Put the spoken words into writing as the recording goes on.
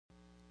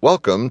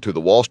Welcome to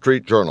the Wall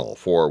Street Journal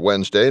for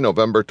Wednesday,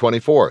 November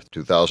 24th,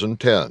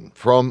 2010,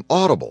 from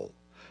Audible.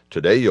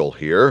 Today you'll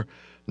hear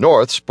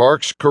North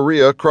sparks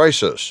Korea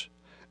crisis,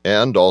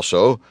 and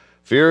also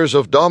fears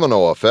of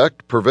domino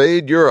effect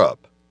pervade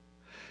Europe.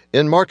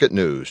 In market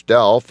news,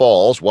 Dow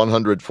falls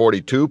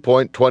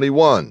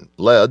 142.21,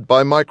 led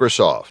by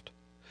Microsoft.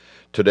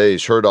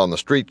 Today's Heard on the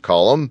Street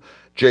column,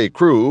 J.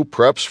 Crew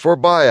preps for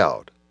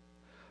buyout.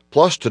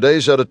 Plus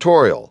today's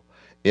editorial,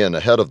 in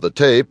Ahead of the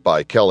Tape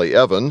by Kelly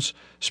Evans,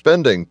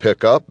 spending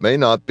pickup may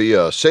not be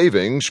a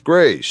savings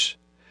grace.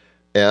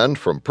 And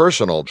from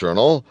Personal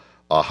Journal,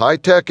 a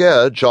high-tech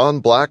edge on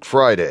Black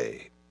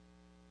Friday.